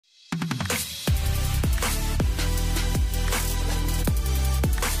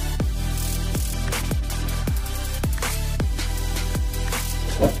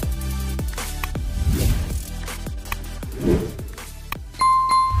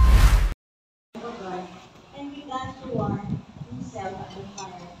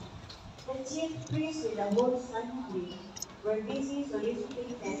Priests in the whole Sanhedrin were busy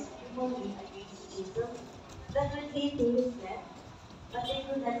soliciting testimony against Jesus that would lead to his death, but they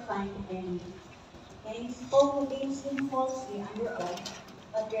could not find any. Many spoke against him falsely under oath,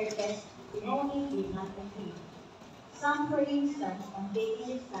 but their testimony did not agree. Some, for instance, on taking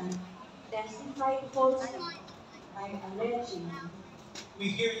the stand, testified falsely by alleging We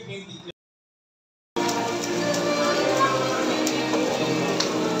hear him declare.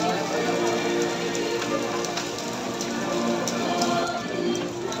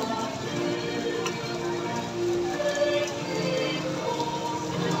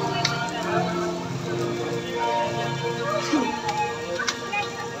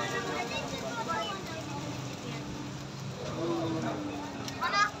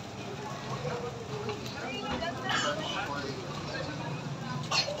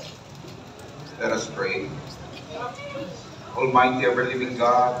 Let us pray. Almighty ever-living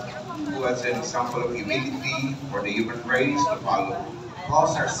God, who as an example of humility for the human race to follow,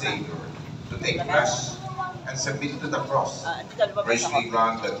 calls our Savior to take flesh and submit to the cross. Graciously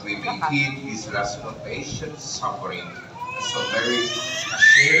grant that we may heed His lesson of patience, suffering, and so merit a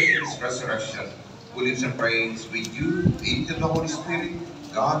share in His resurrection, who lives and reigns with you in the Holy Spirit,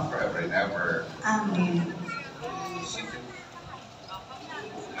 God forever and ever. Amen.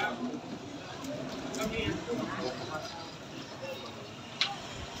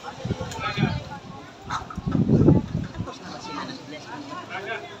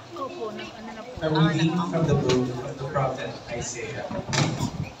 A reading from the book of the prophet Isaiah.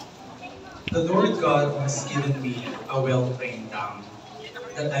 The Lord God has given me a well-trained tongue,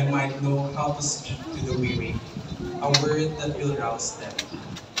 that I might know how to speak to the weary, a word that will rouse them.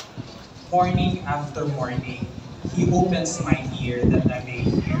 Morning after morning, He opens my ear that I may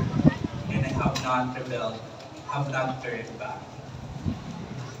hear, and I have not rebelled, have not turned back.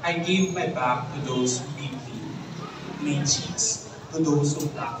 I gave my back to those who beat me, my cheeks to those who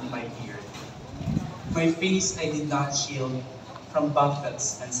plucked my beard. My face I did not shield from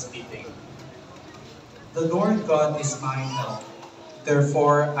buffets and spitting. The Lord God is my help,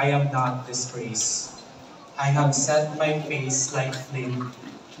 therefore I am not disgraced. I have set my face like flint,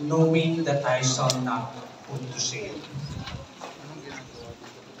 knowing that I shall not put to shame.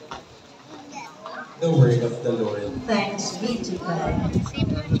 The word of the Lord. Thanks be to God.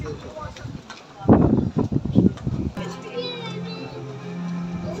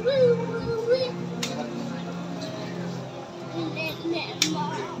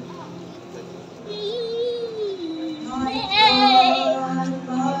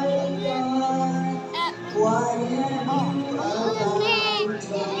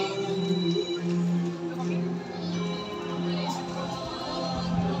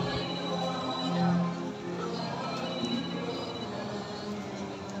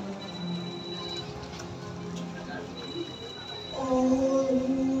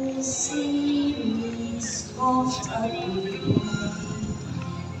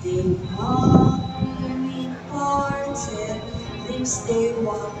 They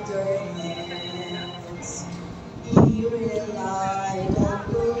walked their hands. He relied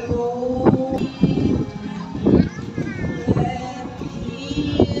on the Lord. Let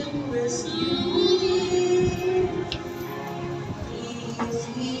Him rescue if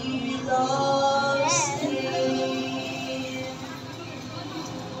He loves Him.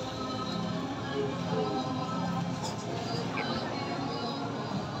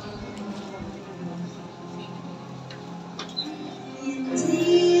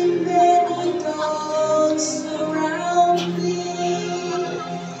 Indeed, many dogs surround me.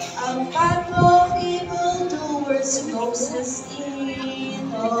 A pack of evildoers closes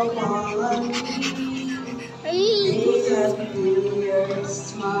in upon me. They have pierced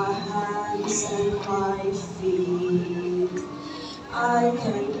my hands and my feet. I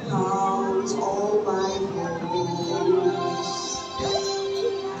can count all my wounds.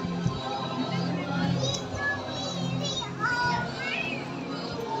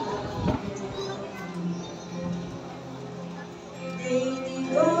 They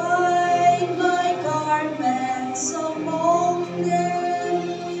divide my garments among them,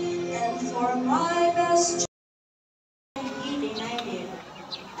 and for my best he denied it.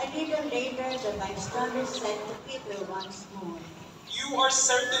 A little later, the bystander said to Peter once more, You are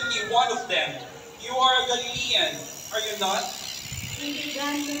certainly one of them. You are a Galilean, are you not? He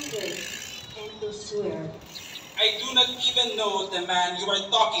began to curse and to swear. I do not even know the man you are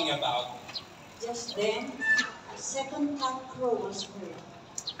talking about. Just then, a second cockcrow was heard,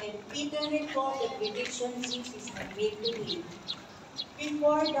 and Peter recalled the prediction Jesus had made to him.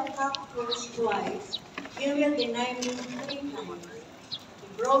 Before the cock crows twice, you will deny me 3 times.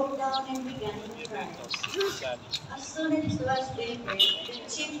 broke down and began to cry. As soon as it was daybreak, the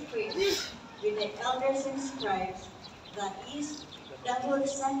chief priests, with the elders and scribes, that is, the whole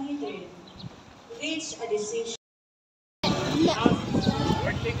Sanhedrin, reached a decision.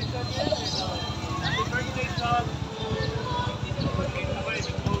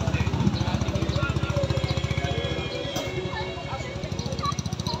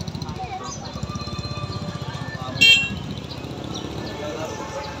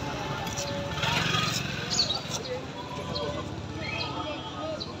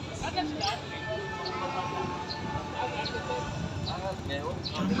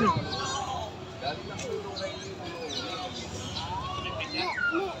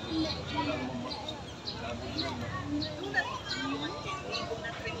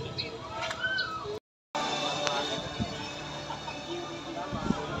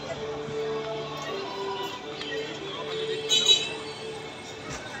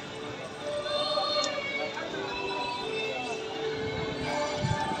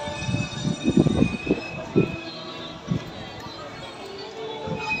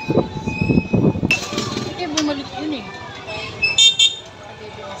 Bumalik yun eh.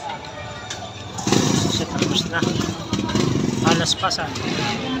 Tapos na. Alas pasan.